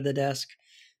other side of the desk,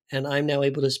 and I'm now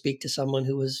able to speak to someone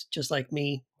who was just like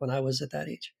me when I was at that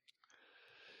age"?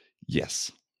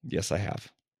 Yes, I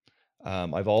have.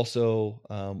 I've also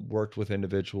worked with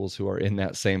individuals who are in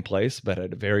that same place, but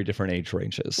at very different age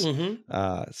ranges.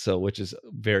 So, which is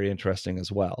very interesting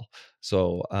as well.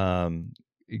 So,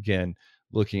 again,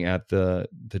 looking at the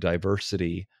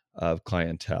diversity of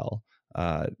clientele,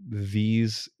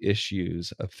 these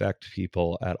issues affect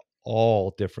people at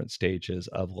all different stages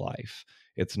of life.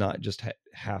 It's not just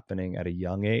happening at a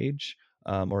young age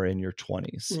or in your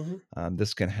 20s.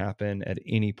 This can happen at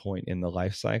any point in the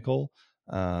life cycle.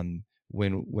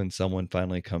 When someone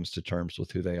finally comes to terms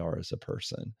with who they are as a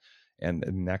person,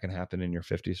 and that can happen in your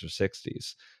 50s or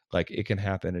 60s. Like, it can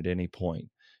happen at any point.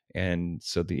 And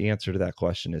so the answer to that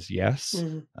question is yes,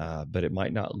 but it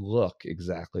might not look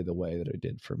exactly the way that it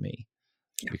did for me,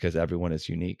 because everyone is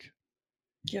unique.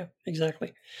 Yeah,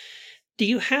 exactly. Do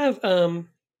you have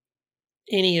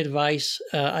any advice?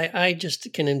 I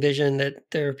just can envision that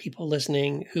there are people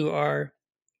listening who are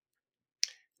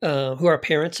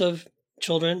parents of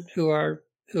children who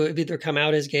have either come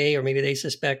out as gay, or maybe they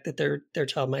suspect that their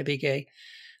child might be gay,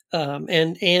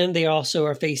 and they also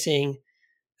are facing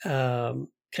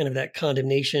kind of that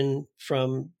condemnation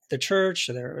from the church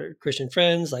or their Christian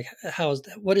friends. Like,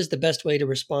 what is the best way to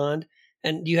respond?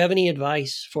 And do you have any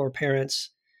advice for parents,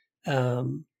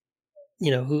 who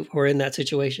are in that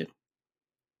situation?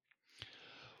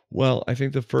 Well, I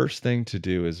think the first thing to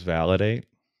do is validate.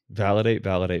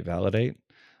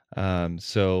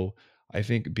 So I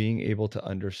think being able to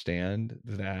understand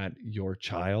that your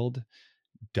child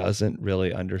doesn't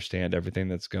really understand everything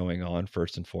that's going on,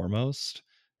 first and foremost.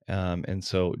 And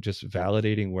so just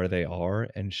validating where they are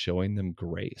and showing them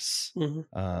grace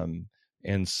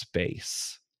and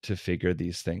space to figure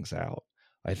these things out,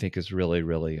 I think is really,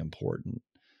 really important,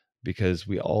 because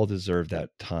we all deserve that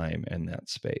time and that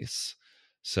space.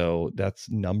 So that's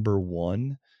number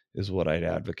one, is what I'd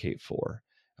advocate for.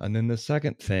 And then the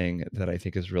second thing that I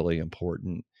think is really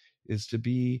important is to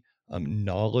be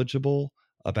knowledgeable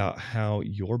about how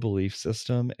your belief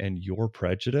system and your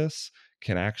prejudice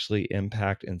can actually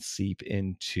impact and seep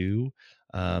into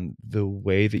the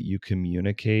way that you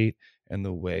communicate and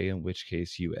the way in which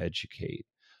case you educate,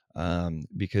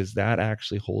 because that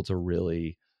actually holds a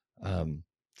really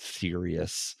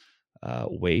serious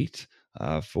weight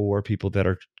for people that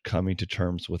are coming to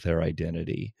terms with their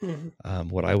identity.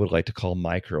 What I would like to call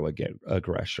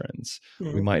microaggressions.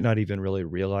 We might not even really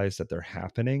realize that they're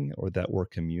happening or that we're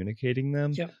communicating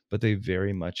them, but they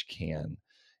very much can.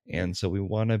 And so we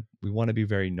want to be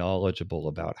very knowledgeable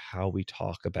about how we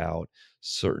talk about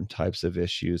certain types of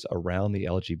issues around the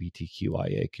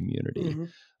LGBTQIA community,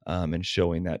 and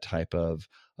showing that type of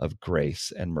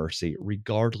grace and mercy,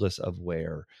 regardless of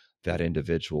where that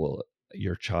individual,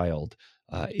 your child,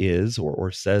 is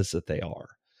or says that they are,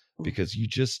 because you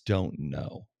just don't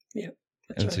know. Yeah.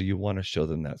 And right. So you want to show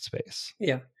them that space.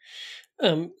 Yeah.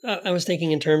 I was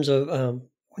thinking in terms of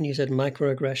when you said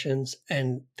microaggressions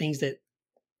and things that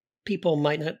people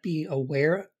might not be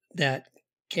aware that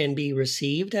can be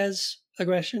received as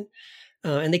aggression.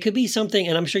 And they could be something,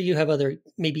 and I'm sure you have other,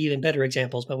 maybe even better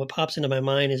examples, but what pops into my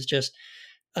mind is just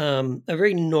a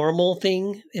very normal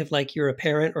thing. If, like, you're a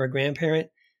parent or a grandparent,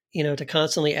 to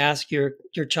constantly ask your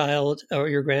child or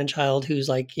your grandchild who's,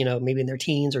 like, maybe in their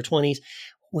teens or 20s,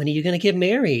 when are you going to get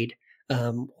married?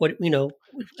 Have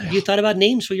you thought about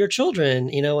names for your children?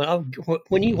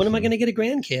 When am I going to get a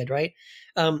grandkid? Right.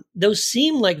 Those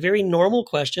seem like very normal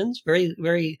questions, very,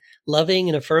 very loving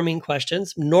and affirming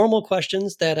questions, normal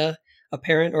questions that a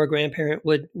parent or a grandparent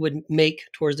would make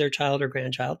towards their child or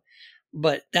grandchild.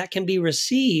 But that can be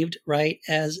received, right,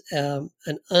 as an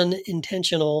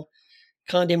unintentional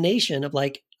condemnation of,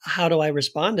 like, how do I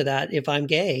respond to that if I'm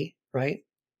gay, right?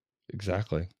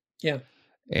 Exactly. Yeah.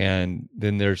 And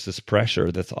then there's this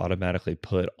pressure that's automatically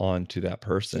put onto that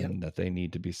person Yep. that they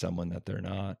need to be someone that they're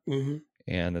not, Mm-hmm.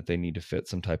 and that they need to fit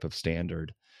some type of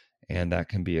standard. And that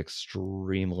can be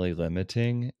extremely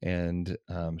limiting and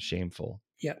shameful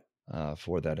Yeah.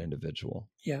 For that individual.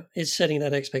 Yeah. It's setting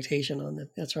that expectation on them.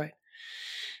 That's right.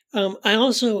 I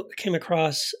also came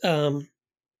across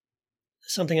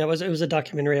something it was a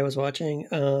documentary I was watching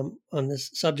on this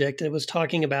subject. And it was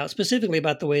talking specifically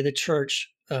about the way the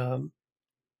church,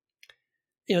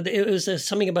 it was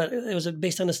something about, it was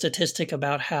based on a statistic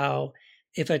about how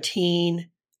if a teen,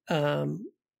 comes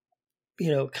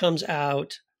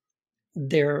out,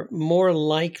 they're more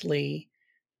likely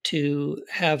to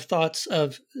have thoughts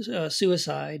of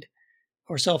suicide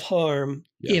or self-harm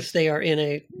if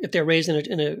they're raised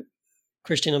in a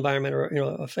Christian environment or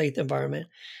a faith environment.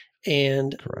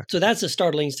 And correct. So that's a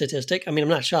startling statistic. I mean, I'm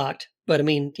not shocked, but I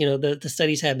mean, the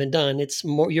studies have been done. It's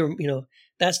more,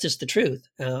 that's just the truth.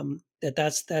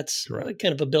 That's correct.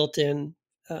 kind of a built-in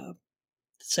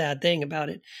sad thing about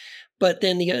it. But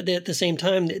then at the same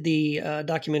time, the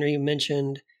documentary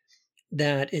mentioned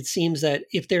that it seems that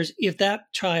if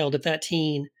that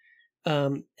teen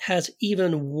has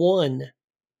even one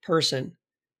person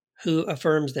who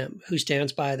affirms them, who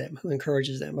stands by them, who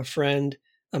encourages them, a friend,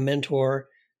 a mentor,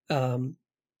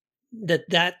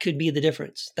 that could be the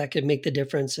difference. That could make the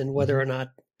difference in whether or not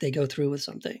they go through with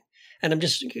something. And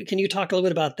can you talk a little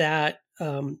bit about that?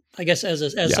 I guess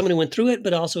as someone who went through it,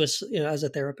 but also as a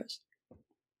therapist.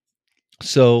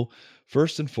 So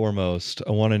first and foremost,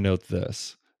 I want to note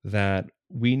this, that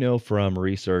we know from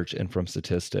research and from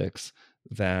statistics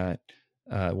that,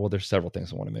 there's several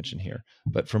things I want to mention here,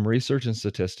 but from research and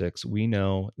statistics, we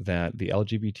know that the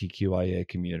LGBTQIA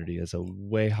community is a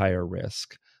way higher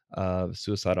risk of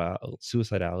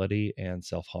suicidality and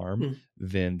self-harm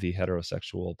than the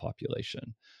heterosexual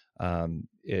population.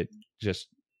 It just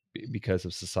because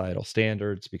of societal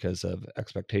standards, because of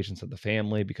expectations of the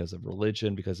family, because of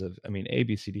religion, because of, A,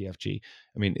 B, C, D, F, G.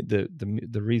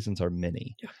 The reasons are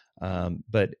many. Yeah.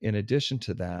 But in addition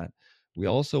to that, we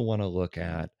also want to look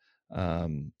at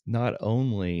not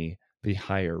only the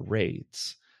higher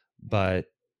rates, but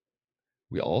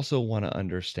we also want to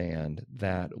understand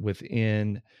that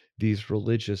within these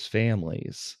religious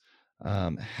families,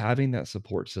 having that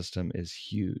support system is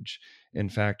huge. In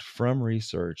fact, from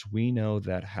research, we know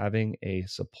that having a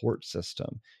support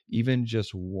system, even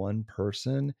just one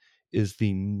person, is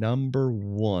the number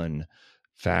one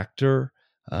factor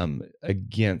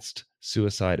against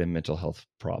suicide and mental health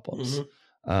problems.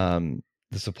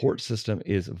 The support system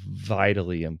is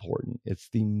vitally important. It's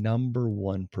the number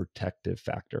one protective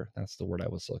factor. That's the word I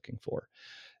was looking for.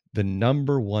 The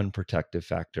number one protective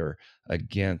factor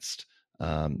against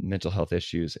mental health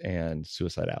issues and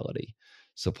suicidality.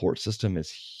 Support system is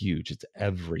huge. It's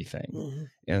everything.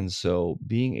 And so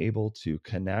being able to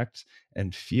connect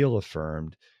and feel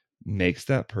affirmed makes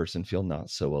that person feel not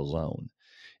so alone.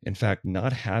 In fact,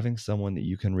 not having someone that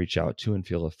you can reach out to and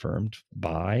feel affirmed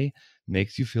by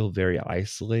makes you feel very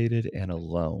isolated and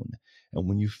alone. And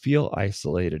when you feel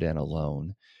isolated and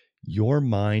alone, your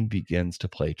mind begins to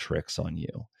play tricks on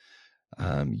you.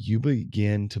 You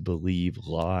begin to believe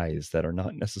lies that are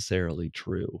not necessarily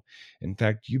true. In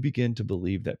fact, you begin to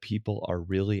believe that people are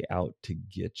really out to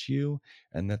get you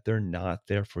and that they're not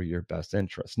there for your best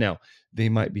interest. Now, they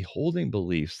might be holding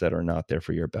beliefs that are not there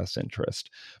for your best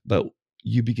interest, but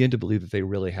you begin to believe that they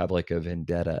really have like a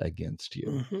vendetta against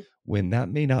you. When that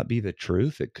may not be the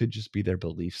truth, it could just be their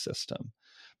belief system.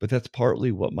 But that's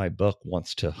partly what my book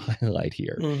wants to highlight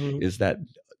here, is that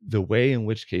the way in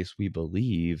which case we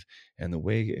believe and the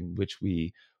way in which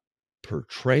we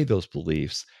portray those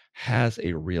beliefs has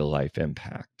a real life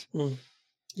impact.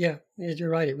 Yeah,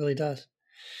 you're right. It really does.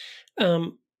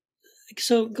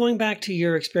 So going back to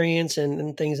your experience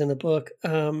and things in the book,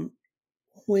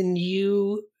 when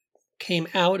you came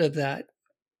out of that,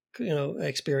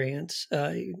 experience,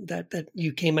 that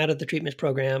you came out of the treatment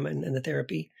program and the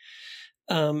therapy,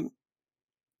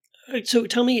 so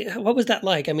tell me, what was that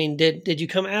like? I mean, did you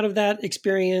come out of that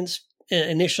experience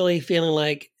initially feeling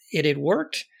like it had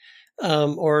worked?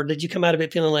 Or did you come out of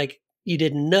it feeling like you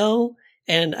didn't know?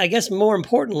 And I guess more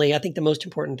importantly, I think the most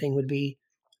important thing would be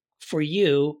for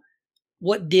you,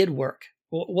 what did work?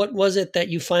 What was it that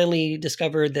you finally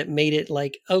discovered that made it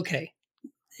like, okay,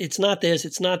 it's not this,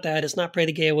 it's not that, it's not pray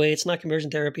the gay away, it's not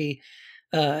conversion therapy,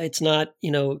 it's not,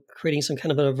 creating some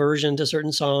kind of an aversion to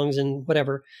certain songs and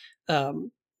whatever.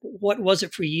 What was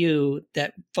it for you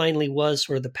that finally was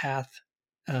sort of the path,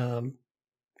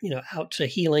 out to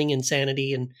healing and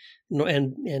sanity and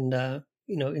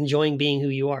enjoying being who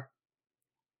you are?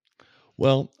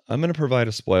 Well, I'm going to provide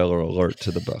a spoiler alert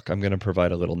to the book. I'm going to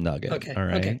provide a little nugget. Okay. All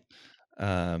right.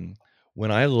 Okay. When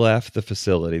I left the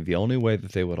facility, the only way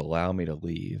that they would allow me to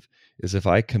leave is if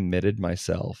I committed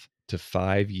myself to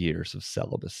 5 years of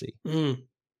celibacy.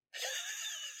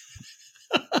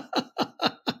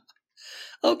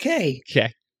 Okay.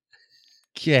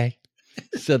 Okay.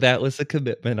 So that was a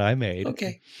commitment I made.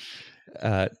 Okay.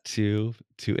 To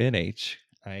NH.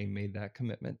 I made that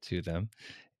commitment to them.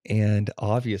 And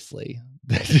obviously,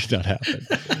 that did not happen.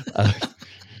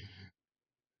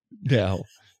 Now,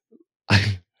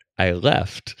 I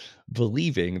left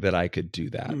believing that I could do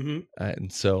that. Mm-hmm.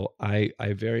 And so I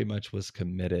very much was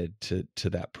committed to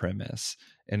that premise.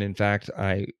 And in fact,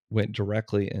 I went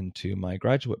directly into my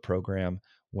graduate program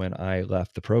when I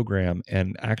left the program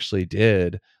and actually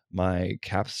did my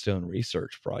capstone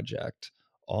research project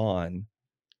on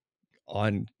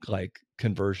like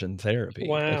conversion therapy.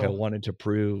 Wow. Like I wanted to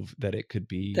prove that it could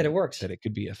be That it works. that it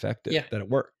could be effective, Yeah. that it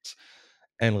worked.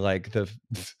 And like this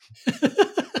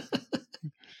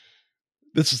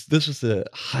was a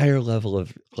higher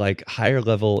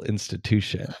level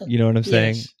institution. You know what I'm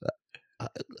saying?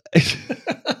 Yes.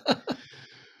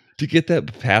 To get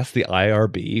that past the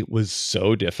IRB was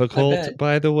so difficult,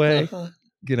 by the way.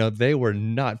 They were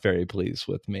not very pleased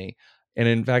with me. And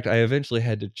in fact, I eventually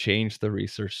had to change the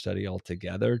research study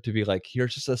altogether to be like,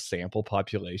 here's just a sample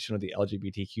population of the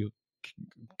LGBTQ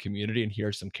community, and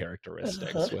here's some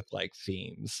characteristics with like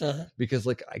themes, because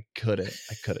like I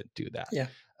couldn't do that. Yeah.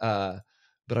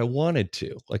 But I wanted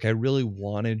to, like, I really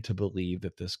wanted to believe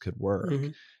that this could work.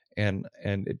 Mm-hmm.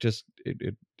 And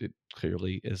it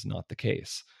clearly is not the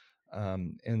case.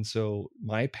 And so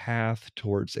my path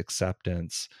towards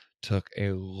acceptance took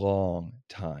a long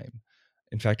time.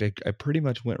 In fact, I pretty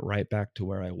much went right back to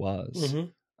where I was.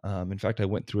 Mm-hmm. In fact, I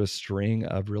went through a string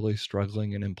of really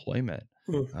struggling in employment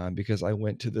because I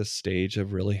went to this stage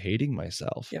of really hating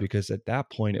myself. Yeah. Because at that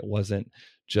point, it wasn't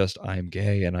just I'm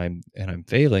gay and I'm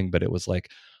failing, but it was like,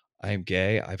 I'm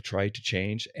gay, I've tried to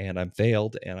change and I'm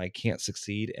failed and I can't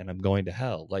succeed and I'm going to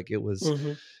hell. Like it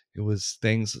was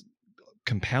things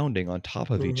compounding on top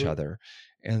of each other.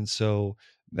 And so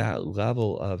that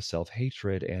level of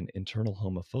self-hatred and internal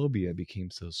homophobia became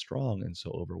so strong and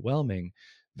so overwhelming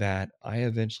that I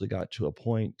eventually got to a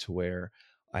point to where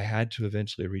I had to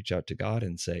eventually reach out to God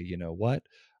and say, you know what?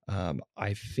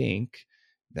 I think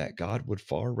that God would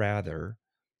far rather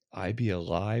I be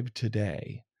alive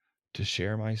today to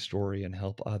share my story and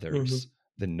help others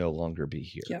than no longer be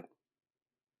here. Yeah.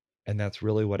 And that's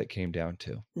really what it came down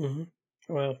to.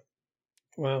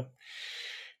 Wow.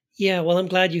 Yeah. Well, I'm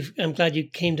glad you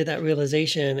came to that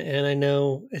realization, and I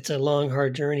know it's a long,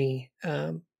 hard journey.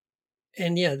 And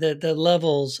yeah, the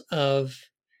levels of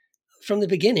from the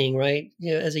beginning, right?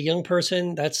 As a young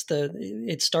person,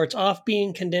 it starts off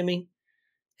being condemning.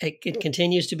 It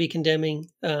continues to be condemning.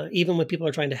 Even when people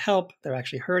are trying to help, they're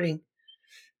actually hurting.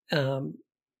 And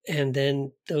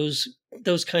then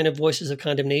those kind of voices of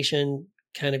condemnation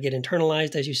kind of get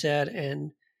internalized, as you said,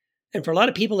 and for a lot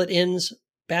of people, it ends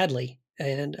badly.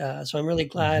 And so I'm really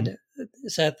glad,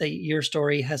 Seth, that your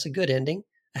story has a good ending,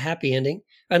 a happy ending.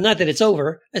 Not that it's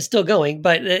over; it's still going,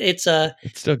 but it's still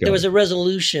going. There was a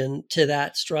resolution to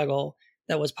that struggle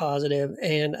that was positive,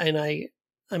 and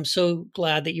I'm so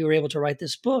glad that you were able to write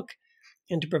this book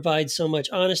and to provide so much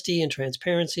honesty and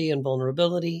transparency and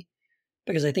vulnerability,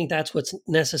 because I think that's what's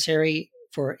necessary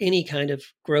for any kind of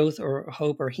growth or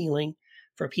hope or healing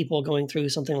for people going through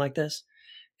something like this.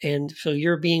 And so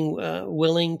you're being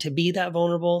willing to be that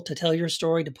vulnerable, to tell your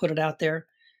story, to put it out there,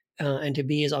 and to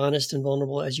be as honest and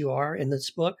vulnerable as you are in this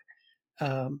book.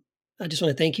 I just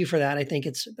want to thank you for that. I think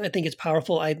it's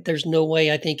powerful. There's no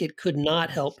way I think it could not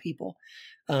help people.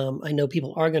 I know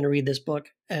people are going to read this book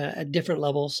at different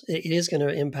levels. It is going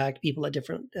to impact people at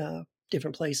different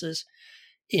places.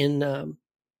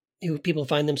 People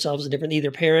find themselves at different,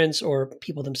 either parents or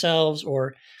people themselves,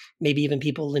 or maybe even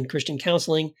people in Christian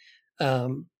counseling.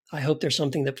 I hope there's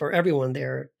something that for everyone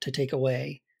there to take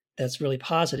away that's really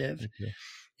positive.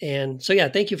 And so, yeah,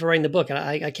 thank you for writing the book.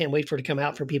 I can't wait for it to come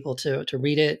out for people to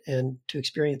read it and to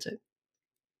experience it.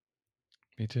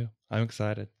 Me too. I'm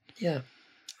excited. Yeah.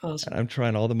 Awesome. And I'm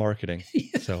trying all the marketing.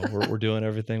 So we're doing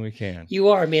everything we can. You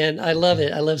are, man. I love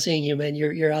it. I love seeing you, man.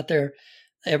 You're out there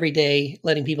every day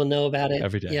letting people know about it.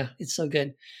 Every day. Yeah, it's so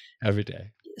good. Every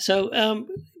day. So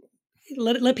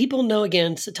let people know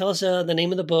again. So tell us the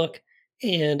name of the book,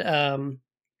 and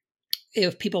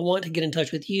if people want to get in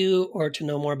touch with you or to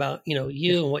know more about you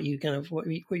and what you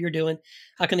what you're doing,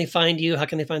 how can they find you? How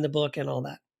can they find the book and all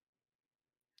that?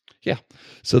 Yeah.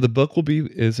 So the book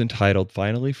is entitled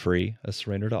Finally Free: A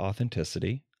Surrender to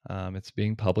Authenticity. It's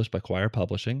being published by Quire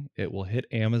Publishing. It will hit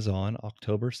Amazon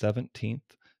October 17th,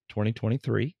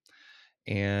 2023.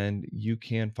 And you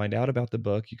can find out about the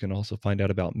book. You can also find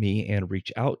out about me and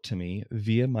reach out to me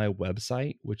via my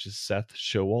website, which is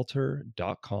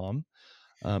sethshowalter.com.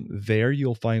 There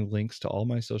you'll find links to all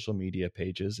my social media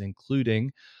pages,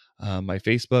 including my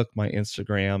Facebook, my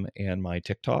Instagram, and my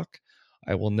TikTok.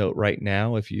 I will note right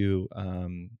now, if you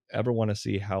ever want to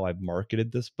see how I've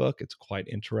marketed this book, it's quite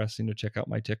interesting to check out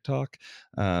my TikTok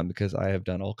because I have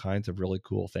done all kinds of really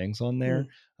cool things on there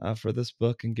for this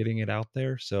book and getting it out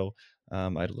there. So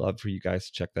I'd love for you guys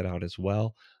to check that out as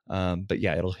well. But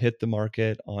yeah, it'll hit the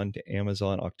market on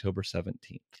Amazon October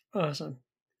 17th. Awesome.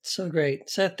 So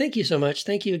great. Seth, thank you so much.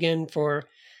 Thank you again for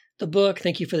the book.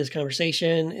 Thank you for this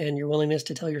conversation and your willingness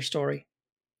to tell your story.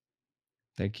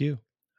 Thank you.